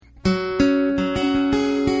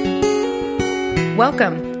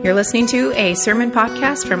Welcome. You're listening to a sermon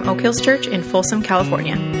podcast from Oak Hills Church in Folsom,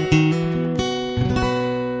 California.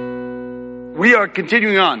 We are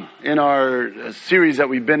continuing on in our series that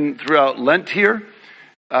we've been throughout Lent here.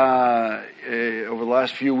 Over the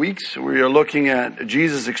last few weeks, we are looking at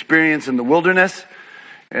Jesus' experience in the wilderness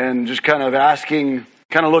and just kind of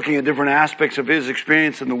looking at different aspects of his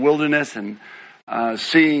experience in the wilderness and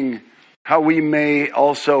seeing how we may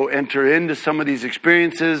also enter into some of these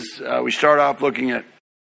experiences. We start off looking at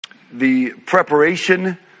the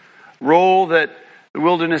preparation role that the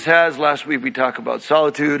wilderness has. Last week we talked about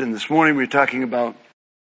solitude, and this morning we're talking about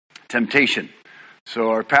temptation.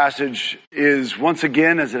 So our passage is, once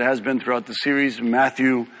again, as it has been throughout the series,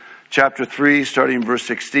 Matthew chapter 3, starting in verse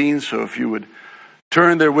 16. So if you would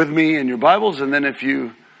turn there with me in your Bibles, and then if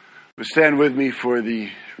you would stand with me for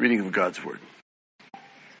the reading of God's Word.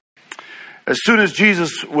 As soon as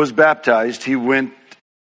Jesus was baptized, he went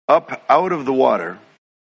up out of the water.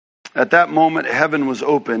 At that moment, heaven was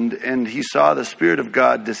opened, and he saw the Spirit of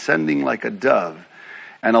God descending like a dove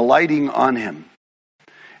and alighting on him.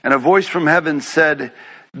 And a voice from heaven said,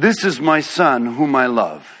 "This is my Son, whom I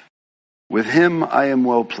love. With him I am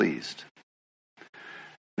well pleased."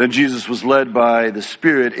 Then Jesus was led by the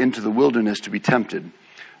Spirit into the wilderness to be tempted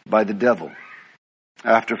by the devil.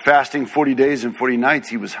 After fasting 40 days and 40 nights,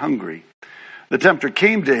 he was hungry. The tempter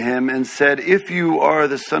came to him and said, "If you are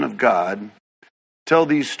the Son of God, tell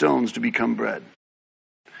these stones to become bread."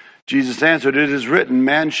 Jesus answered, "It is written,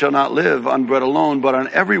 man shall not live on bread alone, but on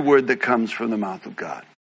every word that comes from the mouth of God."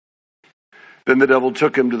 Then the devil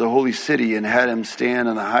took him to the holy city and had him stand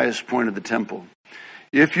on the highest point of the temple.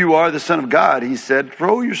 "If you are the Son of God," he said,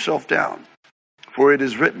 "throw yourself down, for it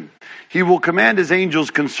is written, he will command his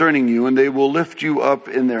angels concerning you, and they will lift you up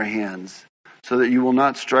in their hands, so that you will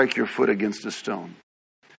not strike your foot against a stone."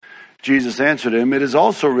 Jesus answered him, "It is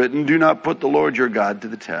also written, do not put the Lord your God to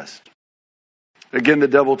the test." Again the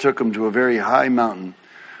devil took him to a very high mountain,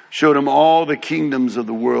 showed him all the kingdoms of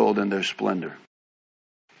the world and their splendor.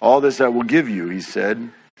 "All this I will give you," he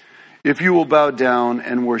said, "if you will bow down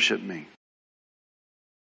and worship me."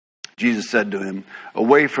 Jesus said to him,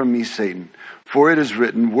 "Away from me, Satan, for it is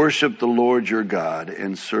written, worship the Lord your God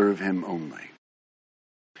and serve him only."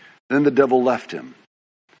 Then the devil left him,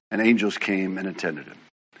 and angels came and attended him.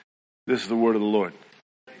 This is the word of the Lord.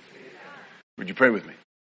 Would you pray with me?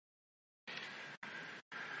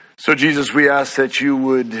 So Jesus, we ask that you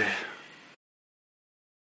would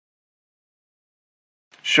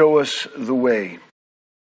show us the way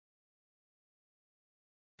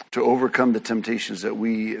to overcome the temptations that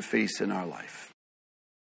we face in our life.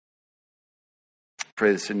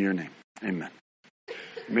 Pray this in your name. Amen. You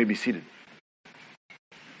may be seated.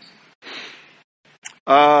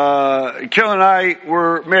 Carol and I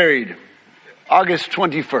were married August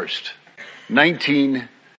 21st,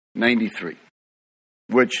 1993,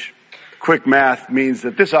 which, quick math, means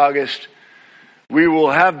that this August we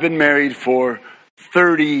will have been married for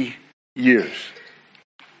 30 years.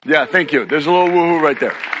 Yeah, thank you. There's a little woohoo right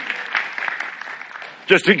there.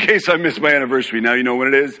 Just in case I miss my anniversary. Now you know when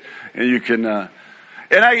it is, and you can...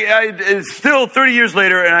 And it's still 30 years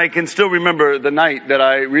later, and I can still remember the night that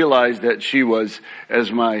I realized that she was,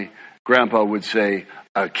 as my grandpa would say,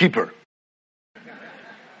 a keeper.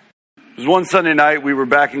 It was one Sunday night, we were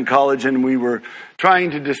back in college, and we were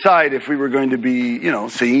trying to decide if we were going to be,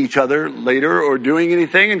 seeing each other later or doing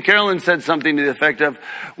anything. And Carolyn said something to the effect of,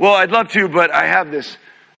 "Well, I'd love to, but I have this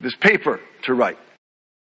paper to write."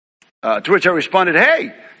 To which I responded,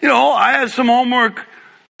 "Hey, I have some homework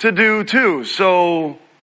to do too. So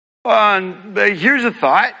here's a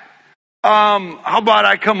thought. How about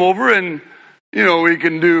I come over and, we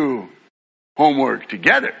can do homework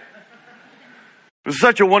together?" It was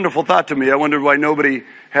such a wonderful thought to me. I wondered why nobody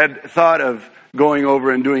had thought of going over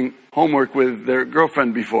and doing homework with their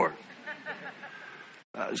girlfriend before.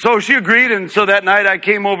 So she agreed, and so that night I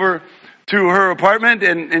came over to her apartment,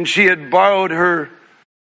 and she had borrowed her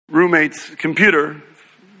roommate's computer.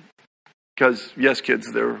 Because, yes,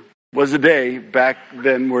 kids, there was a day back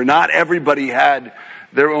then where not everybody had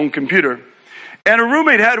their own computer. And her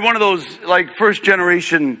roommate had one of those,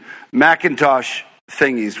 first-generation Macintosh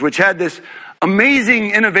thingies, which had this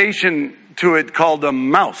amazing innovation to it called a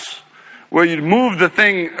mouse, where you'd move the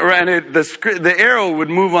thing around it, the arrow would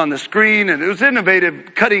move on the screen, and it was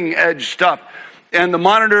innovative, cutting-edge stuff. And the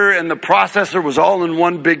monitor and the processor was all in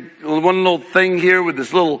one little thing here with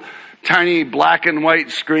this little tiny black and white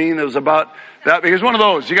screen that was about that big. It was one of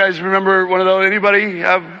those. You guys remember one of those? Anybody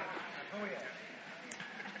have?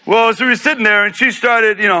 Well, so we were sitting there, and she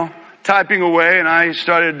started, typing away, and I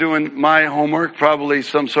started doing my homework, probably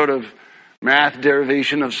some sort of math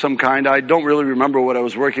derivation of some kind. I don't really remember what I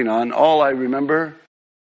was working on. All I remember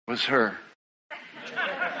was her.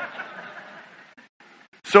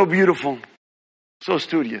 So beautiful, so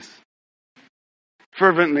studious,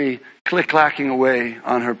 fervently click-clacking away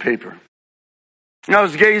on her paper. I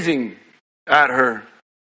was gazing at her.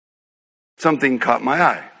 Something caught my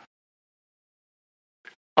eye.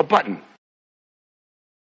 A button.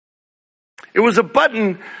 It was a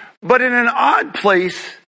button, but in an odd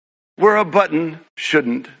place where a button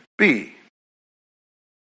shouldn't be.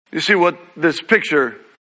 You see, what this picture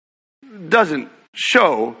doesn't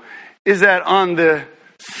show is that on the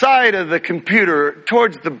side of the computer,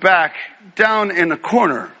 towards the back, down in a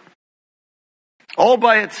corner, all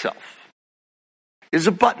by itself, is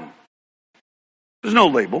a button. There's no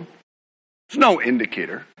label. There's no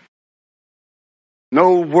indicator.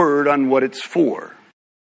 No word on what it's for.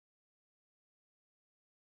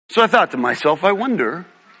 So I thought to myself, I wonder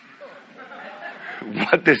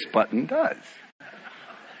what this button does.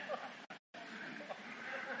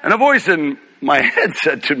 And a voice in my head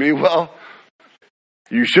said to me, well,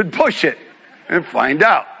 you should push it and find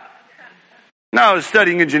out. Now, I was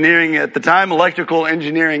studying engineering at the time, electrical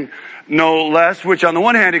engineering no less, which on the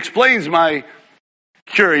one hand explains my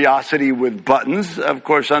curiosity with buttons. Of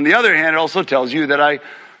course, on the other hand, it also tells you that I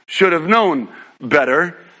should have known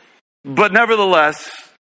better. But nevertheless,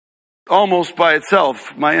 almost by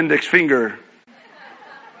itself, my index finger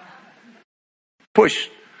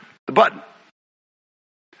pushed the button.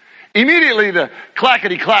 Immediately, the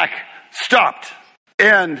clackety-clack stopped.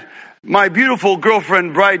 And my beautiful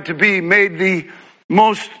girlfriend, bride-to-be, made the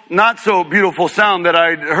most not-so-beautiful sound that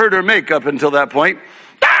I'd heard her make up until that point.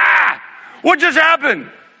 Ah! What just happened?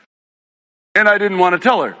 And I didn't want to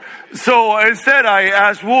tell her. So instead, I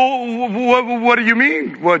asked, well, what do you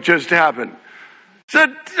mean, what just happened? Said,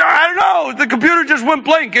 I don't know. The computer just went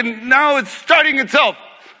blank, and now it's starting itself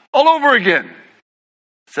all over again.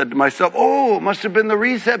 Said to myself, oh, it must have been the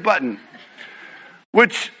reset button,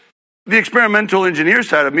 which the experimental engineer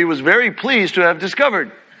side of me was very pleased to have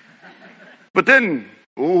discovered. But then,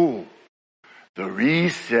 the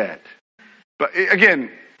reset. But again,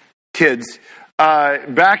 kids,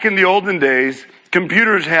 back in the olden days,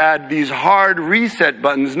 computers had these hard reset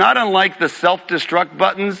buttons, not unlike the self-destruct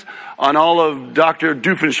buttons on all of Dr.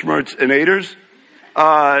 Doofenshmirtz's innators,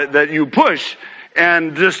 that you push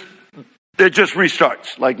and it just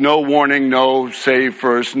restarts. Like no warning, no save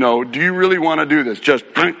first, no, do you really want to do this? Just,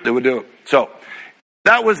 it would do it. So,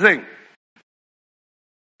 that was the thing.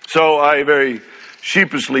 So I very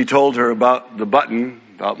sheepishly told her about the button,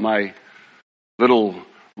 about my little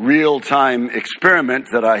real-time experiment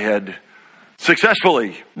that I had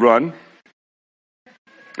successfully run,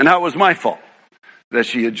 and how it was my fault that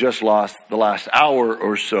she had just lost the last hour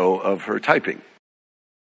or so of her typing.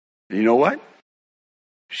 And you know what?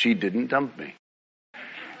 She didn't dump me.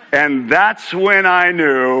 And that's when I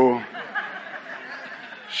knew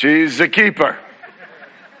she's a keeper.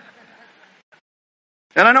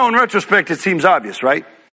 And I know in retrospect it seems obvious, right?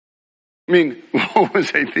 I mean, what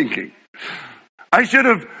was I thinking? I should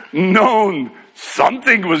have known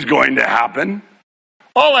something was going to happen.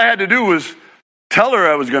 All I had to do was tell her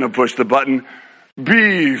I was going to push the button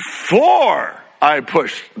before I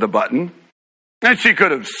pushed the button. And she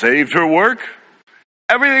could have saved her work.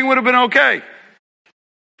 Everything would have been okay.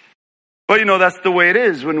 But you know, that's the way it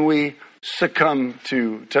is when we succumb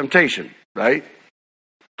to temptation, right?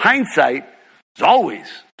 Hindsight is always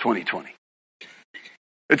 20/20.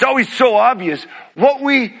 It's always so obvious what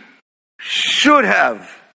we should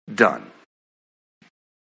have done.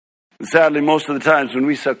 And sadly, most of the times when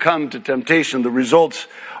we succumb to temptation, the results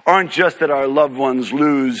aren't just that our loved ones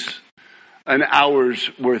lose an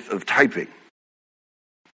hour's worth of typing.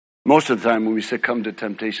 Most of the time when we succumb to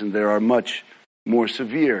temptation, there are much more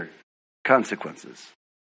severe consequences.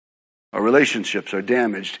 Our relationships are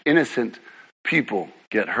damaged. Innocent people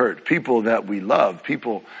get hurt. People that we love.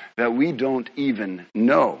 People that we don't even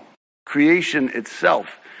know. Creation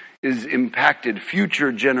itself is impacted.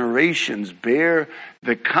 Future generations bear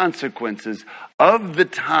the consequences of the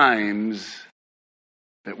times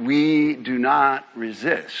that we do not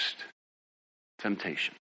resist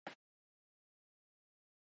temptation.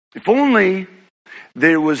 If only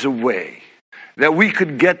there was a way that we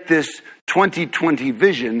could get this 2020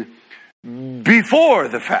 vision before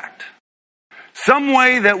the fact. Some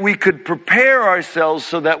way that we could prepare ourselves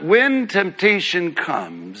so that when temptation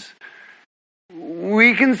comes,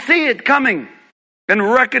 we can see it coming and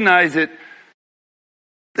recognize it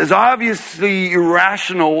as obviously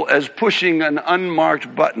irrational as pushing an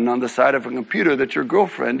unmarked button on the side of a computer that your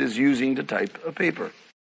girlfriend is using to type a paper.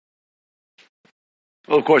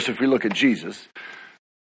 Well, of course, if we look at Jesus,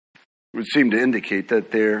 it would seem to indicate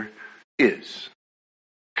that there is.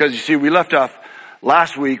 Because you see, we left off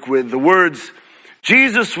last week with the words,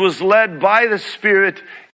 Jesus was led by the Spirit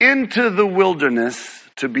into the wilderness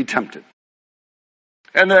to be tempted.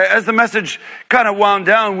 And as the message kind of wound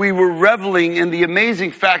down, we were reveling in the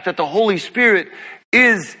amazing fact that the Holy Spirit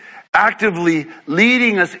is actively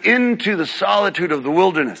leading us into the solitude of the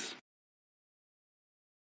wilderness,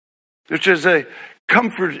 which is a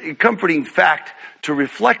comforting fact to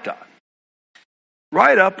reflect on,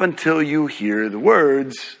 right up until you hear the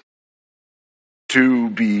words, to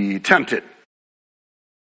be tempted.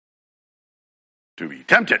 To be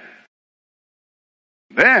tempted.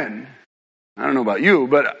 Then, I don't know about you,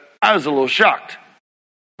 but I was a little shocked,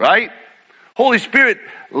 right? Holy Spirit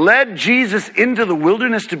led Jesus into the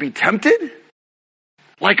wilderness to be tempted?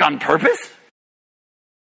 Like on purpose?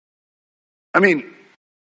 I mean,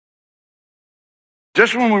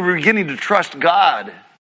 just when we were beginning to trust God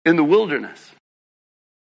in the wilderness,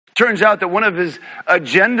 turns out that one of his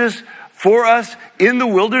agendas for us in the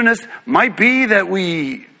wilderness might be that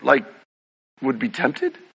we, would be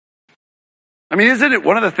tempted. I mean, isn't it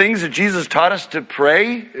one of the things that Jesus taught us to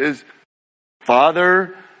pray is,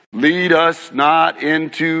 Father, lead us not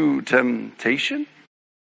into temptation?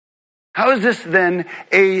 How is this then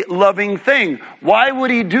a loving thing? Why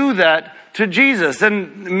would he do that to Jesus?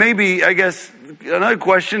 And maybe, I guess, another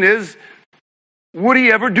question is, would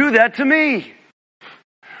he ever do that to me?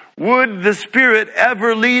 Would the Spirit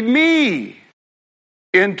ever lead me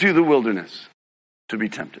into the wilderness to be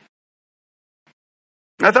tempted?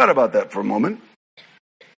 I thought about that for a moment.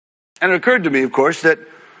 And it occurred to me, of course, that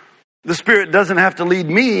the Spirit doesn't have to lead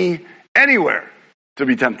me anywhere to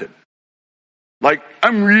be tempted. Like,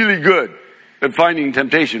 I'm really good at finding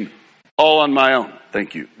temptation all on my own.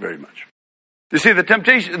 Thank you very much. You see,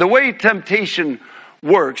 the way temptation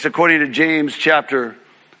works, according to James chapter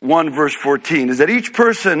 1, verse 14, is that each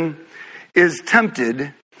person is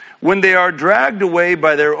tempted when they are dragged away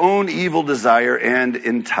by their own evil desire and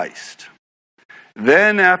enticed.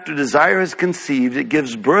 Then, after desire is conceived, it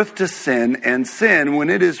gives birth to sin, and sin, when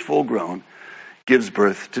it is full grown, gives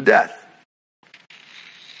birth to death.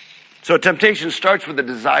 So temptation starts with a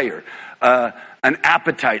desire, an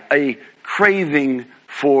appetite, a craving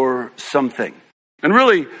for something. And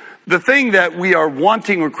really, the thing that we are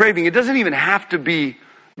wanting or craving, it doesn't even have to be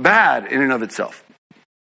bad in and of itself.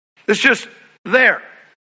 It's just there.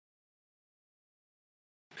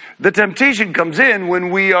 The temptation comes in when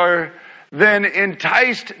we are then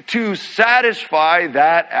enticed to satisfy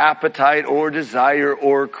that appetite or desire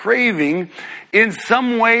or craving in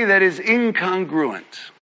some way that is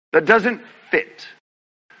incongruent, that doesn't fit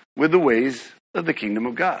with the ways of the kingdom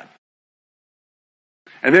of God.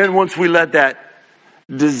 And then once we let that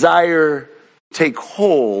desire take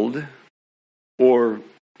hold or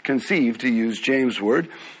conceive, to use James' word,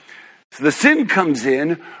 so the sin comes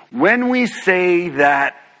in when we say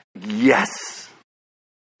that yes.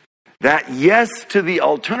 That yes to the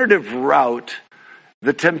alternative route,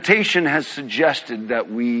 the temptation has suggested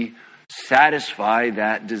that we satisfy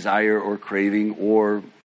that desire or craving, or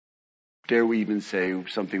dare we even say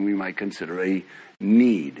something we might consider a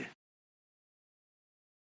need.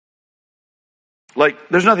 Like,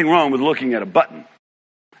 there's nothing wrong with looking at a button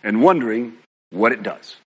and wondering what it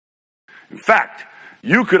does. In fact,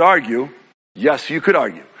 you could argue, yes, you could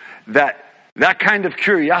argue, that that kind of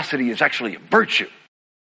curiosity is actually a virtue.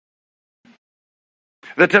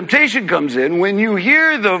 The temptation comes in when you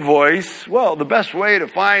hear the voice. Well, the best way to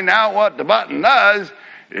find out what the button does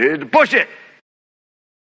is to push it.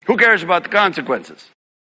 Who cares about the consequences?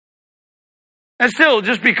 And still,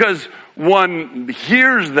 just because one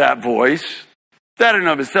hears that voice, that in and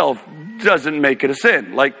of itself doesn't make it a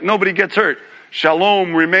sin. Like, nobody gets hurt.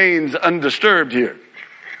 Shalom remains undisturbed here.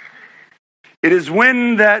 It is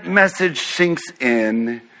when that message sinks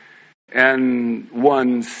in and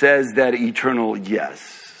one says that eternal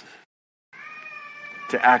yes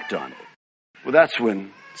to act on it. Well, that's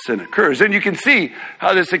when sin occurs. And you can see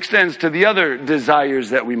how this extends to the other desires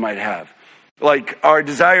that we might have. Like our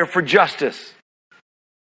desire for justice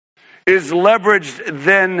is leveraged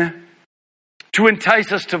then to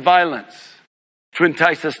entice us to violence, to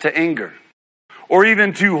entice us to anger, or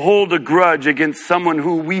even to hold a grudge against someone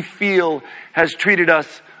who we feel has treated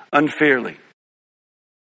us unfairly.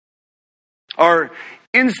 Our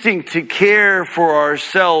instinct to care for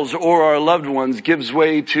ourselves or our loved ones gives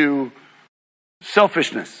way to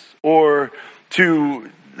selfishness, or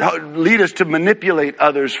to lead us to manipulate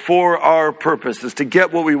others for our purposes, to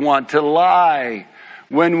get what we want, to lie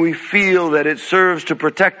when we feel that it serves to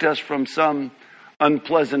protect us from some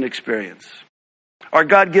unpleasant experience. Our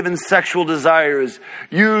God-given sexual desire is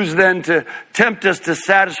used then to tempt us to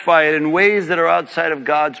satisfy it in ways that are outside of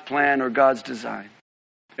God's plan or God's design.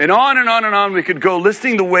 And on and on and on we could go,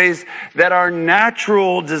 listing the ways that our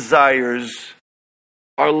natural desires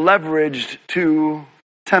are leveraged to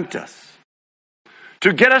tempt us,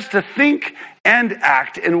 to get us to think and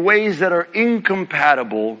act in ways that are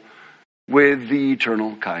incompatible with the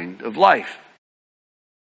eternal kind of life.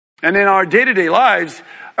 And in our day-to-day lives,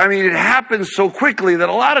 it happens so quickly that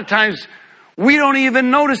a lot of times we don't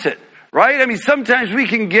even notice it, right? Sometimes we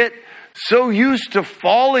can get so used to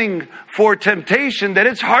falling for temptation that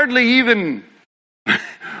it's hardly even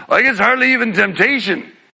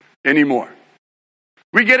temptation anymore.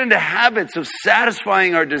 We get into habits of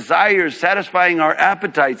satisfying our desires, satisfying our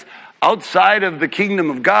appetites outside of the kingdom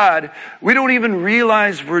of God. We don't even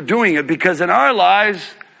realize we're doing it because in our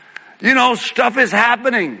lives, stuff is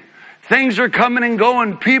happening. Things are coming and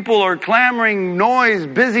going. People are clamoring, noise,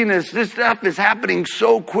 busyness. This stuff is happening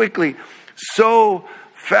so quickly, so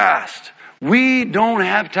fast. We don't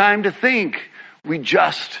have time to think. We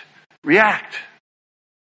just react.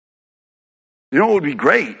 What would be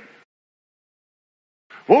great?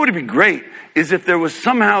 What would be great is if there was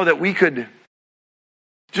somehow that we could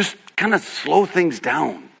just kind of slow things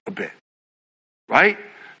down a bit, right?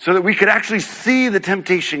 So that we could actually see the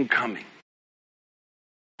temptation coming.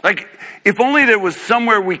 Like, if only there was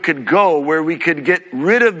somewhere we could go where we could get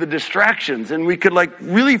rid of the distractions and we could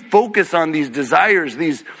really focus on these desires,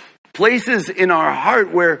 these places in our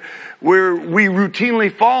heart where we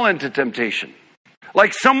routinely fall into temptation.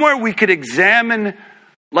 Like somewhere we could examine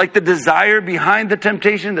the desire behind the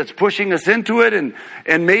temptation that's pushing us into it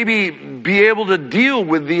and maybe be able to deal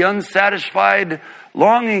with the unsatisfied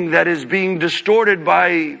longing that is being distorted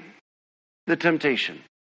by the temptation.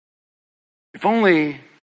 If only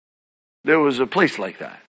there was a place like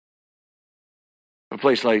that. A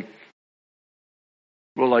place like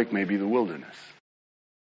maybe the wilderness.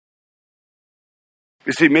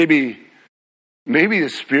 You see, maybe the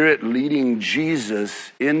Spirit leading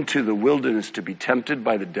Jesus into the wilderness to be tempted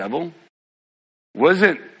by the devil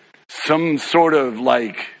wasn't some sort of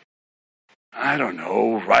rite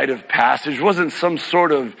of passage. Wasn't some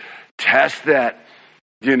sort of test that,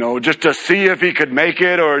 just to see if he could make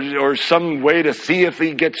it or some way to see if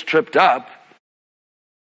he gets tripped up.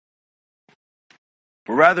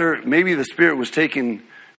 Or rather, maybe the Spirit was taking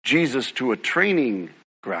Jesus to a training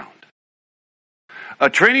ground. A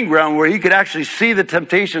training ground where he could actually see the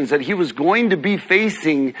temptations that he was going to be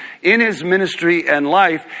facing in his ministry and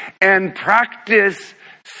life and practice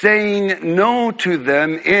saying no to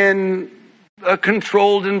them in a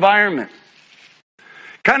controlled environment.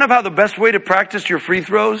 Kind of how the best way to practice your free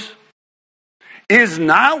throws is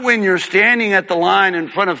not when you're standing at the line in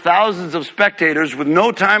front of thousands of spectators with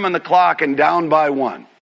no time on the clock and down by one.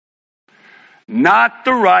 Not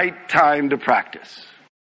the right time to practice.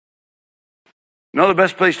 No, the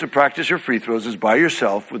best place to practice your free throws is by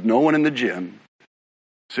yourself with no one in the gym,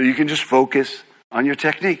 so you can just focus on your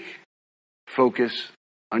technique, focus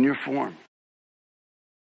on your form.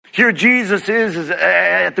 Here Jesus is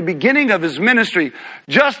at the beginning of his ministry,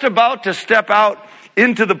 just about to step out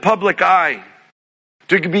into the public eye,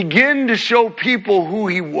 to begin to show people who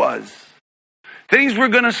he was. Things were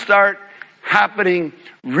going to start happening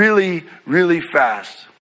really, really fast.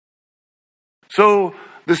 So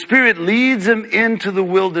the Spirit leads him into the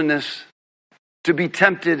wilderness to be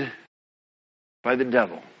tempted by the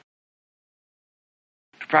devil,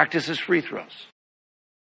 to practice his free throws.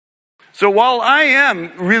 So while I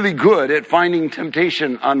am really good at finding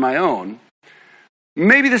temptation on my own,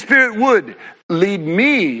 maybe the Spirit would lead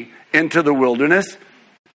me into the wilderness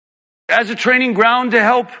as a training ground to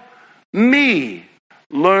help me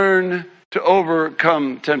learn to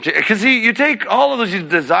overcome temptation. Because you take all of those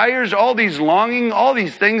desires, all these longing, all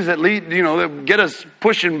these things that lead, that get us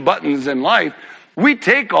pushing buttons in life, we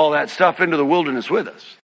take all that stuff into the wilderness with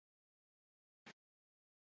us.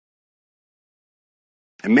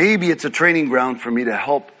 And maybe it's a training ground for me to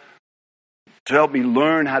help me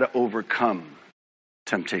learn how to overcome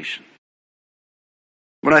temptation.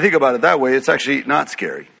 When I think about it that way, it's actually not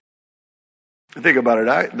scary. I think about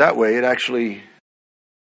it that way, it actually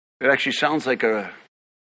sounds like a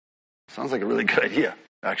really good idea,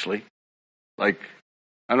 actually. I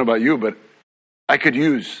don't know about you, but I could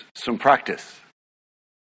use some practice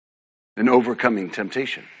in overcoming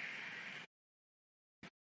temptation.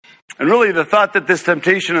 And really, the thought that this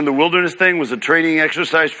temptation in the wilderness thing was a training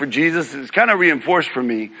exercise for Jesus is kind of reinforced for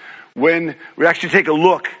me when we actually take a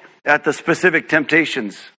look at the specific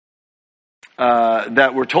temptations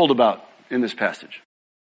that we're told about in this passage.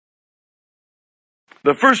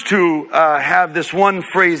 The first two have this one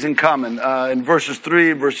phrase in common. In verses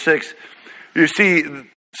 3 and verse 6, you see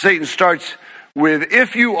Satan starts with,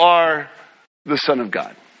 if you are the Son of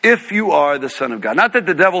God. If you are the Son of God. Not that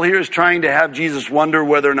the devil here is trying to have Jesus wonder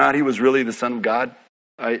whether or not he was really the Son of God.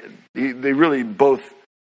 They really both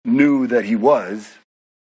knew that he was.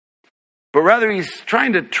 But rather he's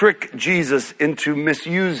trying to trick Jesus into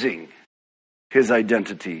misusing his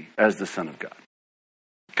identity as the Son of God.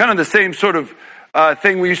 Kind of the same sort of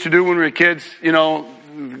thing we used to do when we were kids,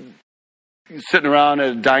 sitting around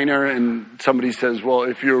at a diner and somebody says, well,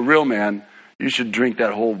 if you're a real man, you should drink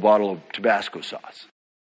that whole bottle of Tabasco sauce.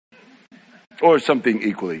 Or something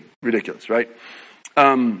equally ridiculous, right?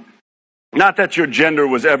 Not that your gender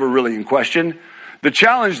was ever really in question. The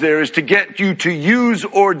challenge there is to get you to use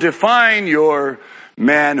or define your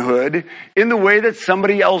manhood in the way that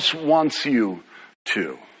somebody else wants you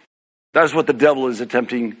to. That's what the devil is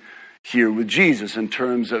attempting here with Jesus in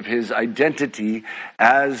terms of his identity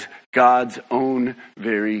as God's own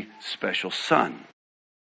very special Son.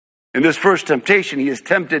 In this first temptation, he is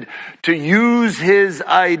tempted to use his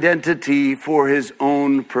identity for his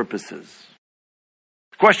own purposes.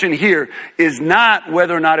 The question here is not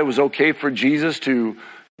whether or not it was okay for Jesus to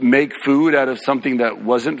make food out of something that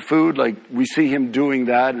wasn't food. Like we see him doing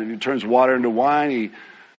that, and he turns water into wine. He,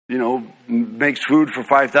 makes food for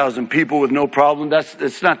 5,000 people with no problem.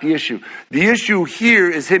 That's not the issue. The issue here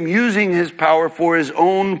is him using his power for his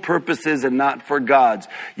own purposes and not for God's.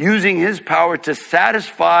 Using his power to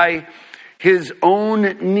satisfy his own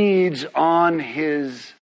needs on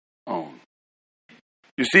his own.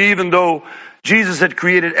 You see, even though Jesus had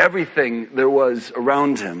created everything there was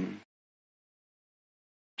around him,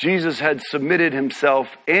 Jesus had submitted himself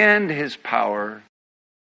and his power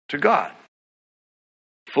to God.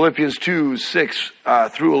 Philippians 2, 6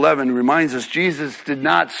 through 11 reminds us Jesus did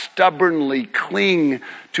not stubbornly cling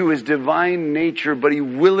to his divine nature, but he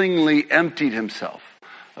willingly emptied himself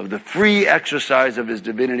of the free exercise of his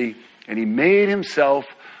divinity, and he made himself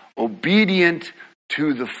obedient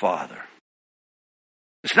to the Father.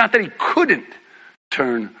 It's not that he couldn't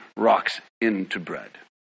turn rocks into bread.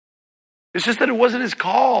 It's just that it wasn't his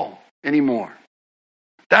call anymore.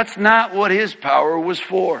 That's not what his power was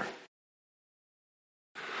for.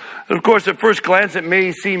 And of course, at first glance, it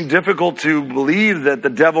may seem difficult to believe that the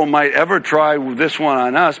devil might ever try this one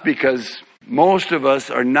on us, because most of us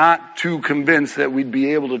are not too convinced that we'd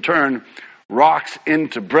be able to turn rocks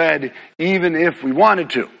into bread, even if we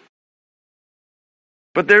wanted to.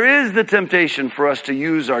 But there is the temptation for us to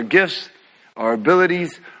use our gifts, our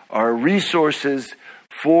abilities, our resources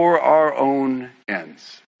for our own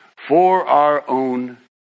ends, for our own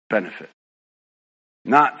benefit,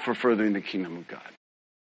 not for furthering the kingdom of God.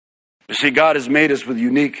 You see, God has made us with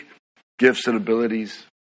unique gifts and abilities,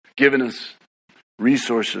 given us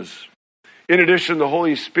resources. In addition, the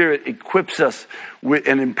Holy Spirit equips us with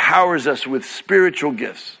and empowers us with spiritual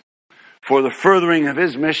gifts for the furthering of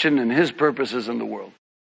his mission and his purposes in the world.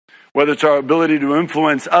 Whether it's our ability to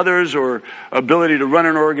influence others, or ability to run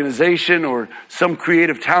an organization, or some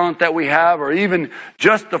creative talent that we have, or even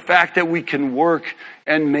just the fact that we can work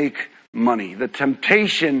and make money. The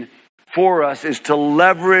temptation for us is to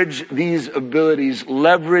leverage these abilities,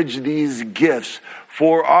 leverage these gifts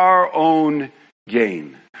for our own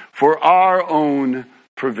gain, for our own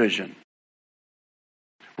provision.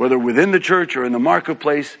 Whether within the church or in the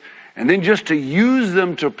marketplace, and then just to use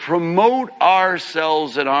them to promote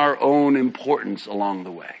ourselves and our own importance along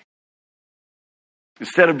the way.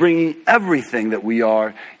 Instead of bringing everything that we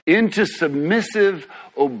are into submissive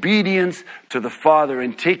obedience to the Father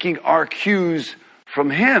and taking our cues from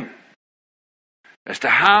him as to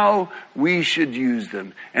how we should use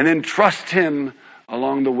them, and then trust him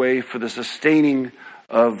along the way for the sustaining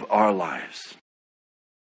of our lives.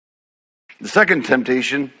 The second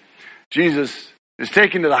temptation, Jesus is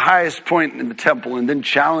taken to the highest point in the temple and then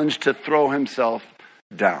challenged to throw himself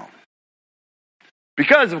down.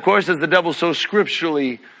 Because, of course, as the devil so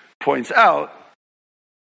scripturally points out,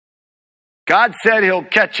 God said he'll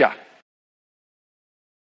catch you.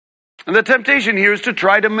 And the temptation here is to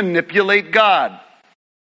try to manipulate God,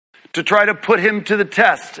 to try to put him to the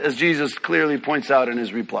test, as Jesus clearly points out in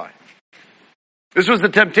his reply. This was the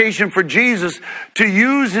temptation for Jesus to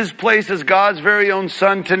use his place as God's very own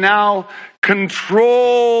Son to now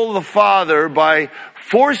control the Father by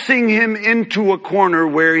forcing him into a corner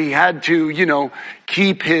where he had to,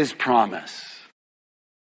 keep his promise.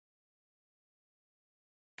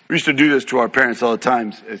 We used to do this to our parents all the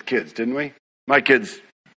time as kids, didn't we? My kids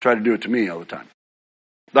try to do it to me all the time.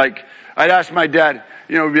 Like, I'd ask my dad,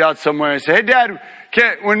 we'd be out somewhere, and say, hey, Dad,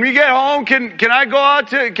 when we get home, can I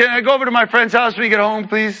go over to my friend's house when we get home,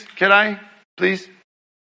 please? Can I? Please?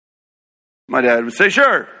 My dad would say,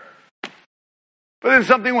 sure. But then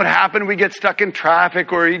something would happen, we'd get stuck in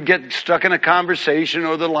traffic, or he'd get stuck in a conversation,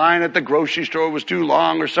 or the line at the grocery store was too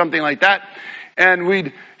long, or something like that. And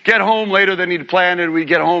we'd get home later than he'd planned, and we'd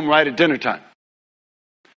get home right at dinner time.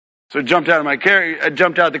 So I jumped out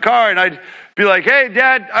of the car, and I'd be like, hey,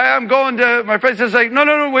 Dad, I'm going to, my friend says, like,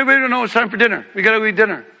 no, wait, no, it's time for dinner. We got to eat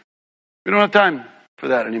dinner. We don't have time for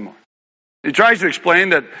that anymore. He tries to explain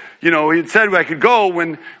that, he had said I could go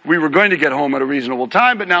when we were going to get home at a reasonable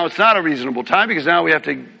time, but now it's not a reasonable time because now we have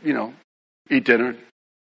to, eat dinner,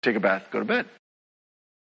 take a bath, go to bed.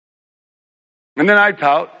 And then I'd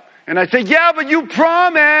pout, and I'd say, yeah, but you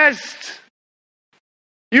promised.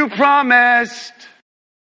 You promised.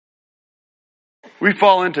 We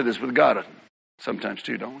fall into this with God sometimes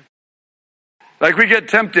too, don't we? Like we get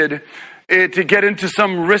tempted to get into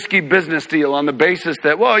some risky business deal on the basis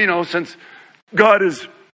that, since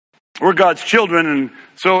we're God's children, and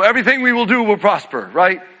so everything we will do will prosper,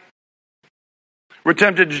 right? We're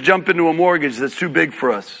tempted to jump into a mortgage that's too big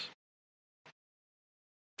for us.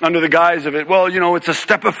 Under the guise of it, it's a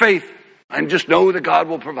step of faith, and just know that God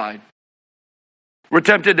will provide. We're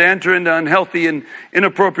tempted to enter into unhealthy and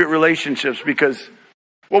inappropriate relationships because,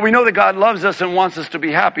 we know that God loves us and wants us to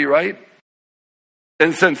be happy, right?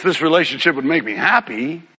 And since this relationship would make me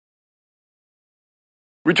happy,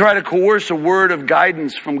 we try to coerce a word of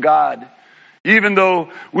guidance from God, even though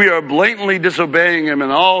we are blatantly disobeying Him in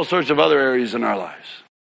all sorts of other areas in our lives.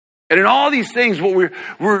 And in all these things,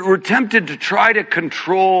 we're tempted to try to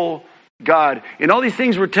control God. In all these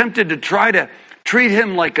things, we're tempted to try to treat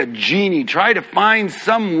Him like a genie, try to find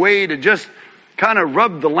some way to just kind of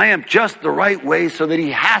rub the lamp just the right way so that He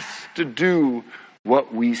has to do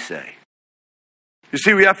what we say. You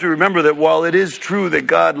see, we have to remember that while it is true that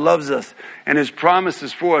God loves us and His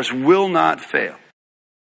promises for us will not fail,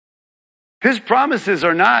 His promises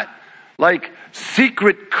are not like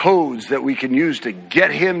secret codes that we can use to get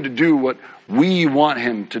Him to do what we want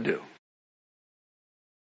Him to do.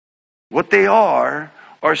 What they are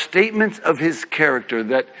statements of His character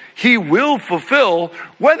that He will fulfill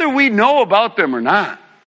whether we know about them or not.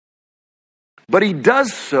 But He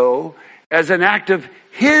does so as an act of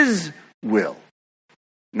His will,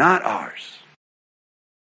 not ours.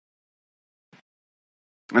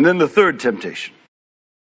 And then the third temptation.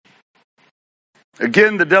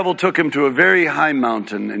 Again, the devil took him to a very high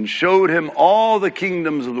mountain and showed him all the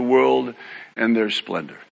kingdoms of the world and their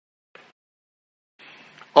splendor.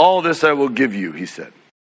 All this I will give you, he said,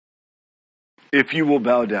 if you will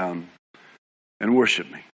bow down and worship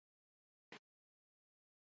me.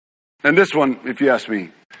 And this one, if you ask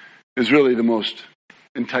me, is really the most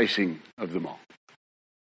enticing of them all.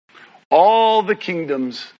 All the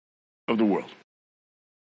kingdoms of the world.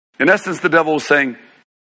 In essence, the devil was saying,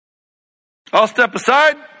 I'll step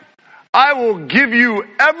aside. I will give you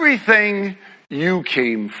everything you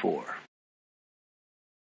came for.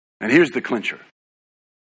 And here's the clincher.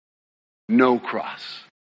 No cross.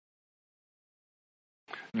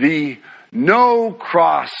 The no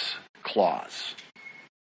cross clause.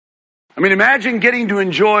 I mean, imagine getting to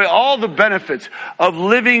enjoy all the benefits of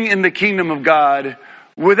living in the kingdom of God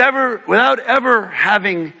without ever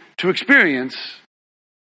having to experience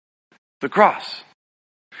the cross.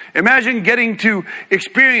 Imagine getting to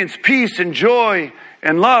experience peace and joy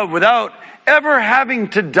and love without ever having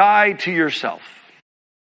to die to yourself.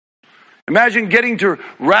 Imagine getting to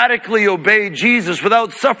radically obey Jesus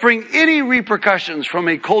without suffering any repercussions from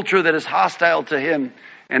a culture that is hostile to Him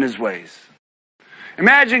and His ways.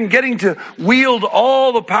 Imagine getting to wield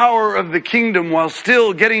all the power of the kingdom while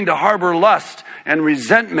still getting to harbor lust and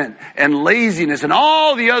resentment and laziness and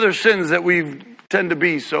all the other sins that we tend to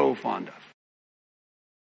be so fond of.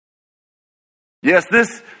 Yes,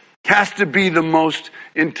 this has to be the most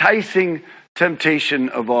enticing temptation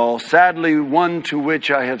of all. Sadly, one to which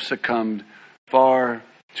I have succumbed far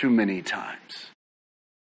too many times.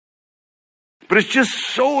 But it's just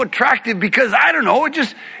so attractive because, I don't know, it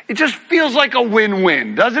just feels like a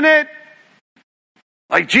win-win, doesn't it?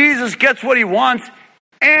 Like Jesus gets what He wants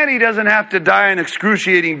and He doesn't have to die an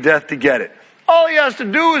excruciating death to get it. All He has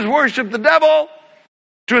to do is worship the devil.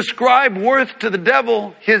 To ascribe worth to the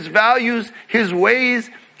devil, his values, his ways,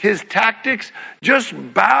 his tactics. Just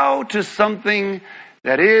bow to something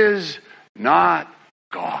that is not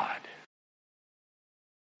God.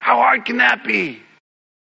 How hard can that be?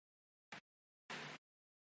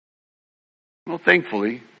 Well,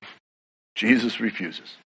 thankfully, Jesus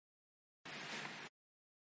refuses.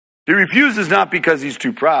 He refuses not because he's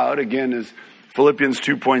too proud. Again, as Philippians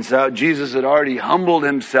 2 points out, Jesus had already humbled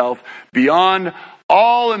himself beyond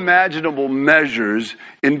all imaginable measures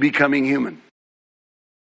in becoming human.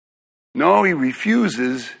 No, he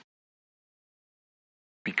refuses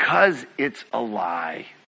because it's a lie.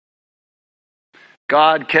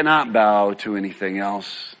 God cannot bow to anything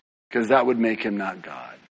else because that would make him not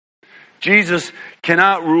God. Jesus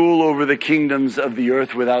cannot rule over the kingdoms of the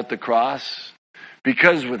earth without the cross,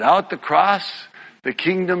 because without the cross, the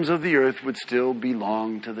kingdoms of the earth would still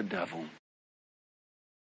belong to the devil.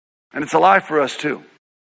 And it's a lie for us too.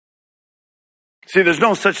 See, there's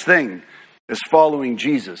no such thing as following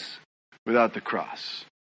Jesus without the cross.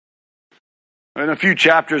 In a few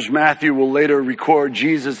chapters, Matthew will later record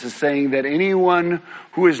Jesus as saying that anyone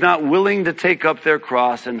who is not willing to take up their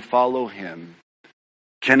cross and follow him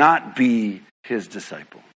cannot be his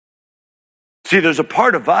disciple. See, there's a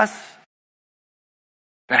part of us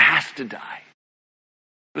that has to die.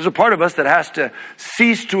 There's a part of us that has to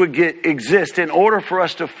cease to exist in order for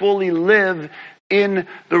us to fully live in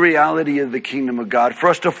the reality of the kingdom of God, for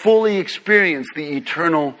us to fully experience the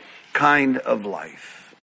eternal kind of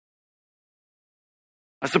life.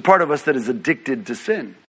 That's the part of us that is addicted to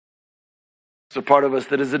sin. It's a part of us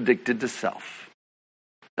that is addicted to self.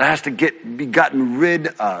 That has to be gotten rid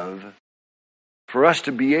of for us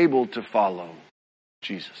to be able to follow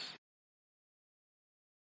Jesus.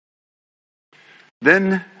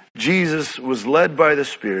 Then Jesus was led by the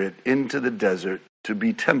Spirit into the desert to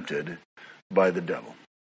be tempted by the devil.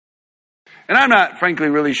 And I'm not, frankly,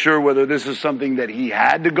 really sure whether this is something that he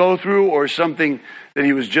had to go through or something that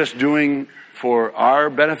he was just doing for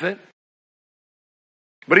our benefit.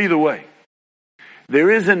 But either way,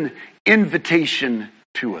 there is an invitation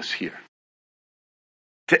to us here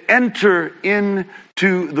to enter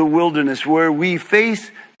into the wilderness where we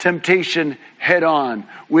face temptation head on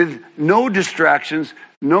with no distractions,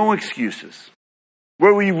 no excuses,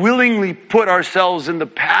 where we willingly put ourselves in the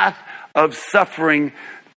path of suffering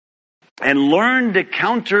and learn to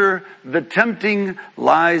counter the tempting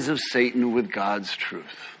lies of Satan with God's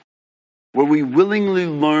truth, where we willingly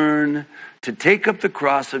learn to take up the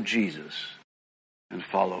cross of Jesus and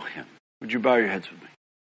follow him. Would you bow your heads with me?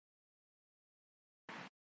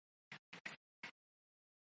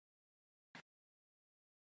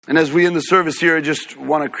 And as we end the service here, I just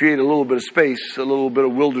want to create a little bit of space, a little bit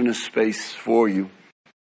of wilderness space for you.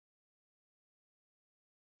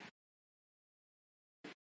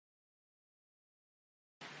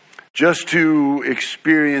 Just to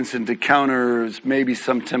experience and to counter maybe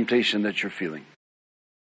some temptation that you're feeling.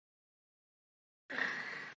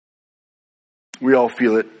 We all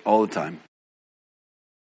feel it all the time.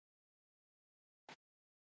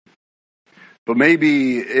 But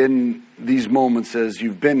maybe in these moments as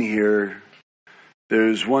you've been here,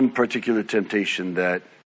 there's one particular temptation that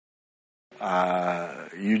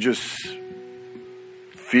you just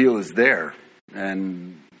feel is there.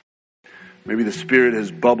 And maybe the Spirit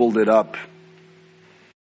has bubbled it up,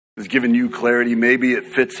 has given you clarity. Maybe it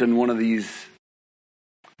fits in one of these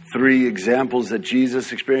 3 examples that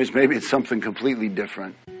Jesus experienced. Maybe it's something completely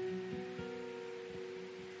different.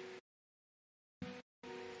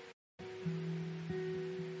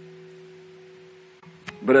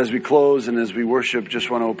 But as we close and as we worship,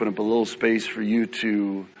 just want to open up a little space for you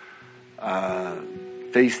to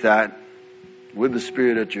face that with the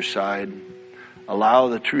Spirit at your side. Allow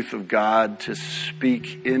the truth of God to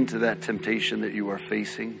speak into that temptation that you are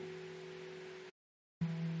facing.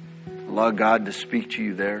 Allow God to speak to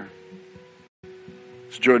you there.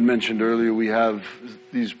 As Jordan mentioned earlier, we have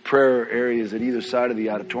these prayer areas at either side of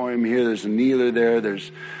the auditorium here. There's a kneeler there.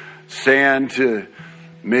 There's sand to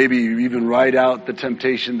maybe even write out the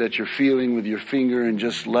temptation that you're feeling with your finger and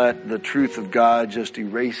just let the truth of God just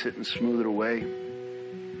erase it and smooth it away.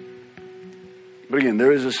 But again,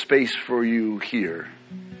 there is a space for you here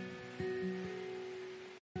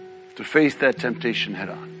to face that temptation head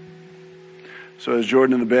on. So as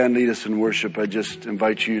Jordan and the band lead us in worship, I just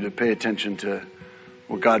invite you to pay attention to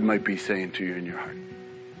what God might be saying to you in your heart.